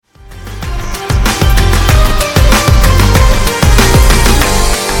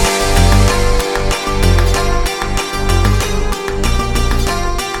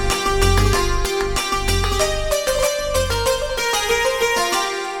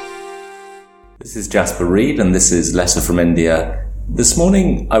This is Jasper Reed, and this is Letter from India. This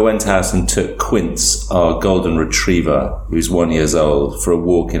morning I went out and took Quince, our golden retriever, who's 1 year old, for a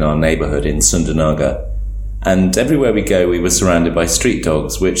walk in our neighbourhood in Sundarnagar. And everywhere we go, we were surrounded by street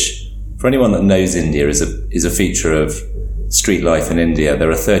dogs, which, for anyone that knows India, is a feature of street life in India. There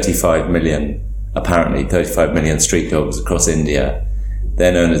are 35 million street dogs across India.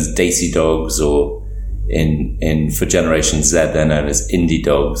 They're known as Desi dogs, or for Generation Z, they're known as indie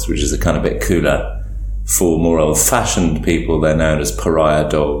dogs, which is a kind of bit cooler. For more old-fashioned people, they're known as pariah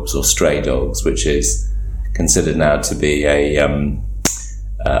dogs or stray dogs, which is considered now to be a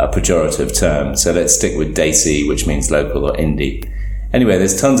pejorative term. So let's stick with Desi, which means local, or indie. Anyway,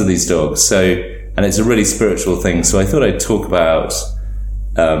 there's tons of these dogs, and it's a really spiritual thing. So I thought I'd talk about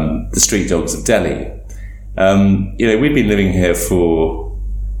the street dogs of Delhi. We've been living here for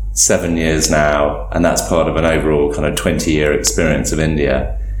 7 years now, and that's part of an overall kind of 20-year experience of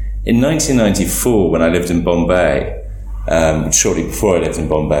India. In 1994, when I lived in Bombay, shortly before I lived in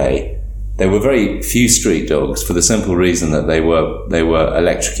Bombay, there were very few street dogs for the simple reason that they were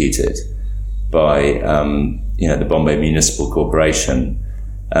electrocuted by the Bombay Municipal Corporation,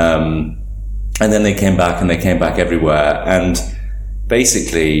 and then they came back everywhere, and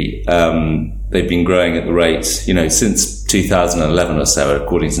basically they've been growing at the rate, since 2011 or so,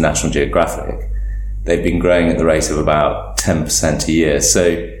 according to National Geographic. They've been growing at the rate of about 10% a year.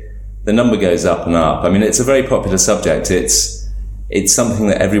 So the number goes up and up. I mean, it's a very popular subject. It's something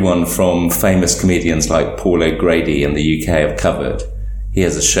that everyone from famous comedians like Paul O'Grady in the UK have covered. He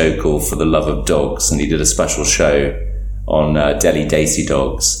has a show called For the Love of Dogs, and he did a special show on Delhi Desi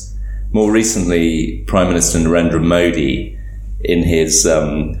dogs. More recently, Prime Minister Narendra Modi, in his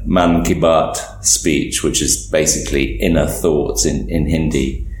Man Ki Baat speech, which is basically inner thoughts in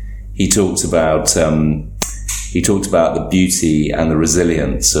Hindi, he talked about the beauty and the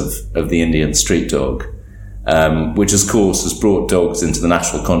resilience of the Indian street dog, which of course has brought dogs into the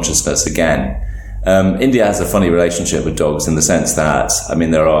national consciousness again. India has a funny relationship with dogs in the sense that,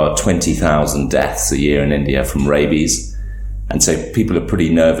 there are 20,000 deaths a year in India from rabies, and so people are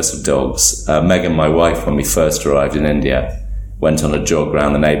pretty nervous of dogs. Megan, my wife, when we first arrived in India, went on a jog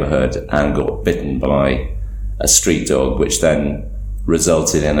around the neighbourhood and got bitten by a street dog, which then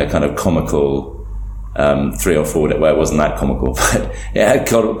resulted in a kind of comical 3 or 4 days. Well, it wasn't that comical, but it had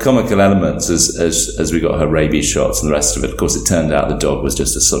comical elements as we got her rabies shots and the rest of it. Of course, it turned out the dog was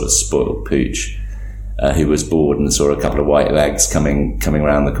just a sort of spoiled pooch who was bored and saw a couple of white legs coming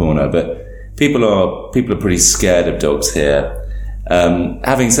around the corner. But people are pretty scared of dogs here.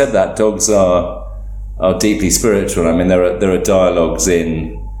 Having said that, dogs are deeply spiritual. There are dialogues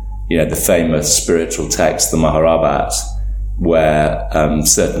in the famous spiritual text, the Mahabharata, where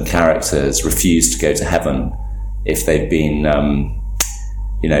certain characters refuse to go to heaven if they've been,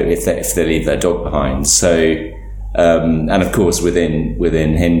 if they leave their dog behind. So, and of course, within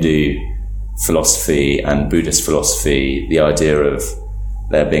Hindu philosophy and Buddhist philosophy, the idea of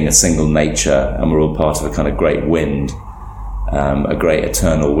there being a single nature, and we're all part of a kind of great wind, a great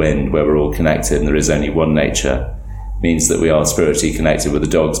eternal wind where we're all connected and there is only one nature, means that we are spiritually connected with the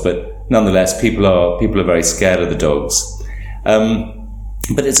dogs. But nonetheless, people are very scared of the dogs.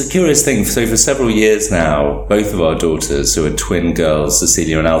 But it's a curious thing. So for several years now, both of our daughters, who are twin girls,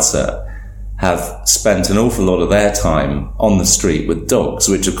 Cecilia and Elsa, have spent an awful lot of their time on the street with dogs,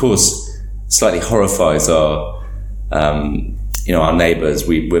 which of course slightly horrifies our neighbours.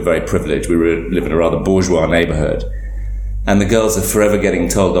 We're very privileged. We live in a rather bourgeois neighbourhood. And the girls are forever getting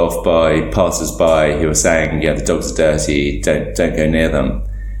told off by passers-by who are saying, the dogs are dirty, don't go near them.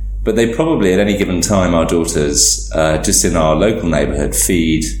 But they probably, at any given time, our daughters, just in our local neighbourhood,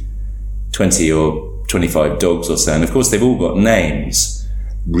 feed 20 or 25 dogs or so. And of course, they've all got names.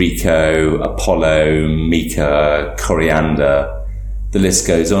 Rico, Apollo, Mika, Coriander, the list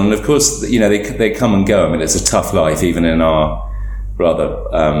goes on. And of course, they come and go. It's a tough life, even in our rather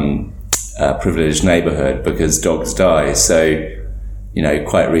privileged neighbourhood, because dogs die. So,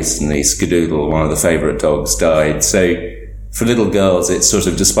 quite recently, Skadoodle, one of the favourite dogs, died. So for little girls, it's sort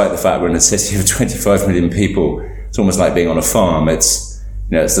of, despite the fact we're in a city of 25 million people, it's almost like being on a farm. It's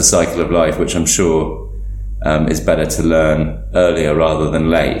the cycle of life, which I'm sure is better to learn earlier rather than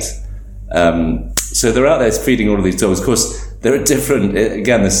late. So they're out there feeding all of these dogs. Of course, there are different,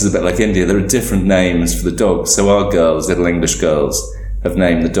 again, this is a bit like India, there are different names for the dogs. So our girls, little English girls, have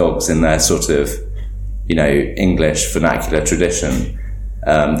named the dogs in their sort of, English vernacular tradition.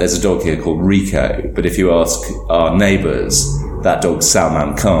 There's a dog here called Rico, but if you ask our neighbours, that dog's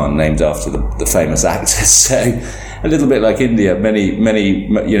Salman Khan, named after the famous actor. So a little bit like India,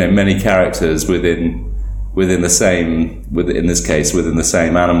 many characters within the same, in this case, within the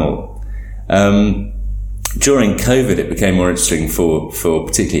same animal. During COVID, it became more interesting for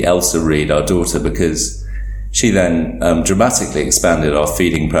particularly Elsa Reed, our daughter, because she then dramatically expanded our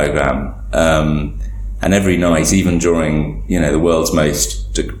feeding program. And every night, even during, the world's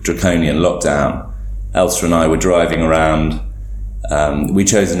most draconian lockdown, Elsa and I were driving around. We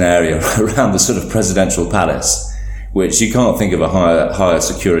chose an area around the sort of presidential palace, which you can't think of a higher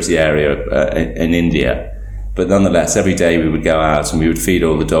security area in India. But nonetheless, every day we would go out and we would feed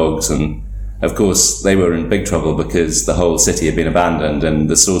all the dogs. And of course, they were in big trouble because the whole city had been abandoned, and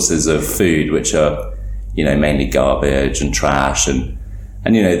the sources of food, which are, mainly garbage and trash and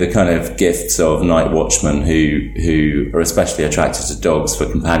the kind of gifts of night watchmen who are especially attracted to dogs for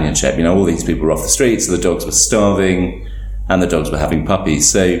companionship. All these people were off the streets, so the dogs were starving and the dogs were having puppies.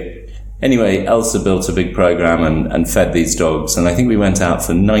 So anyway, Elsa built a big program and fed these dogs. And I think we went out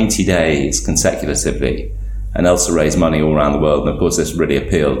for 90 days consecutively. And Elsa raised money all around the world. And of course, this really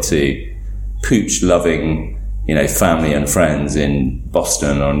appealed to pooch-loving, family and friends in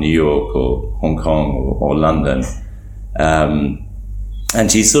Boston or New York or Hong Kong or London. And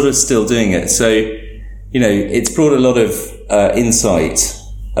she's sort of still doing it. So, it's brought a lot of insight,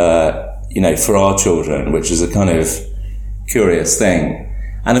 for our children, which is a kind of curious thing.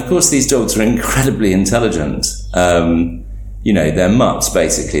 And of course, these dogs are incredibly intelligent. They're mutts,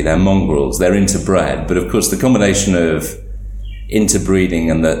 basically. They're mongrels. They're interbred. But of course, the combination of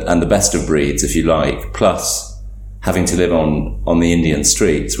interbreeding and the best of breeds, if you like, plus having to live on the Indian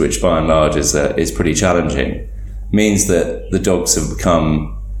streets, which by and large is pretty challenging, means that the dogs have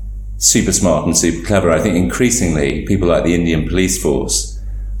become super smart and super clever. I think increasingly people like the Indian police force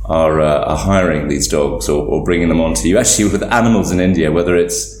are hiring these dogs or bringing them onto you. Actually, with animals in India, whether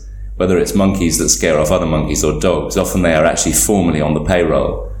it's monkeys that scare off other monkeys or dogs, often they are actually formally on the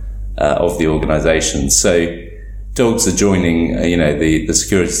payroll of the organisation. So dogs are joining, the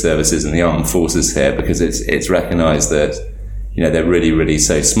security services and the armed forces here because it's recognised that, they're really, really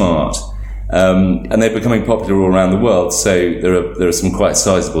so smart. And they're becoming popular all around the world. So there are some quite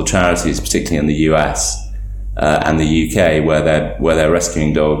sizable charities, particularly in the US and the UK, where they're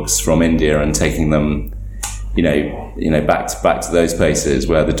rescuing dogs from India and taking them, back to those places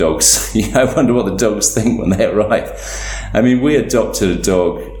where the dogs. I wonder what the dogs think when they arrive. I mean, we adopted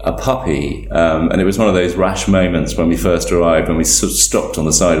a puppy, and it was one of those rash moments when we first arrived, when we sort of stopped on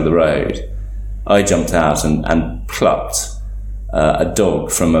the side of the road. I jumped out and plucked a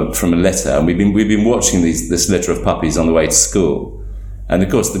dog from a litter, and we've been watching this litter of puppies on the way to school, and of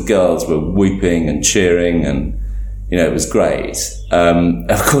course the girls were whooping and cheering, and it was great.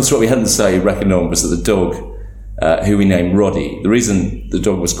 Of course, what we hadn't reckoned on was that the dog, who we named Roddy, the reason the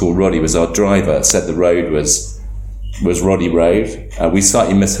dog was called Roddy was our driver said the road was Roddy Road. We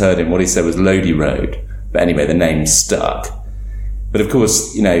slightly misheard him. What he said was Lodi Road, but anyway, the name stuck. But of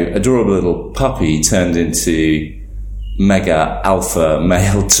course, adorable little puppy turned into mega alpha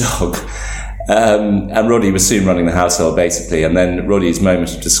male dog. And Roddy was soon running the household, basically. And then Roddy's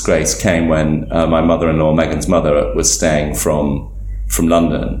moment of disgrace came when my mother-in-law, Megan's mother, was staying from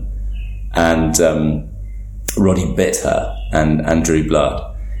London. And Roddy bit her and drew blood,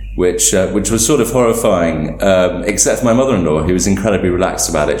 which was sort of horrifying, except for my mother-in-law, who was incredibly relaxed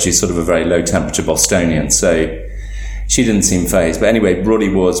about it. She's sort of a very low-temperature Bostonian, so she didn't seem fazed. But anyway, Roddy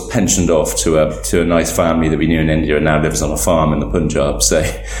was pensioned off to a nice family that we knew in India and now lives on a farm in the Punjab. So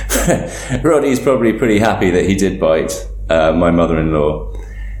Roddy's probably pretty happy that he did bite my mother-in-law.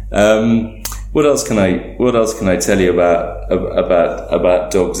 What else can I tell you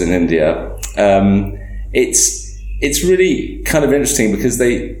about dogs in India? It's really kind of interesting because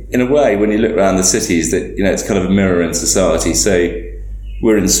they, in a way, when you look around the cities, that it's kind of a mirror in society. So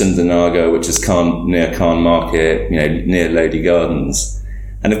we're in Sundarnagar, which is near Khan Market, near Lodi Gardens.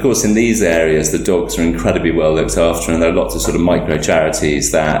 And of course, in these areas, the dogs are incredibly well looked after, and there are lots of sort of micro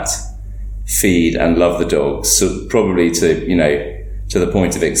charities that feed and love the dogs. So probably to the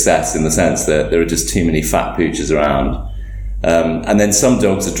point of excess, in the sense that there are just too many fat pooches around. And then some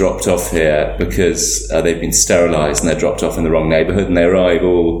dogs are dropped off here because they've been sterilised and they're dropped off in the wrong neighbourhood, and they arrive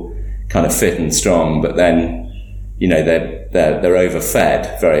all kind of fit and strong, but then they're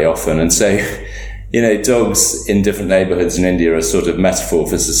overfed very often. And so dogs in different neighbourhoods in India are sort of metaphor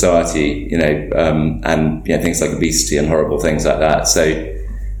for society, and things like obesity and horrible things like that. So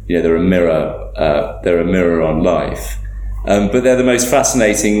they're a mirror on life, but they're the most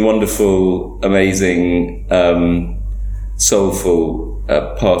fascinating, wonderful, amazing, soulful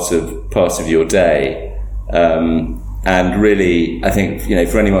part of your day, and really, I think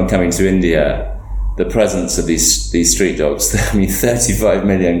for anyone coming to India, the presence of these street dogs, 35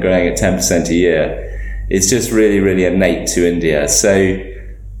 million growing at 10% a year, is just really, really innate to India. So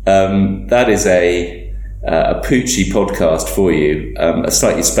that is a Poochie podcast for you, a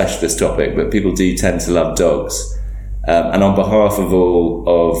slightly specialist topic, but people do tend to love dogs. And on behalf of all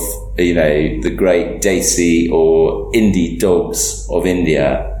of, the great Desi or indie dogs of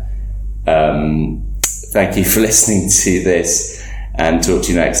India, thank you for listening to this, and talk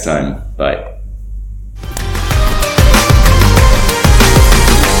to you next time. Bye.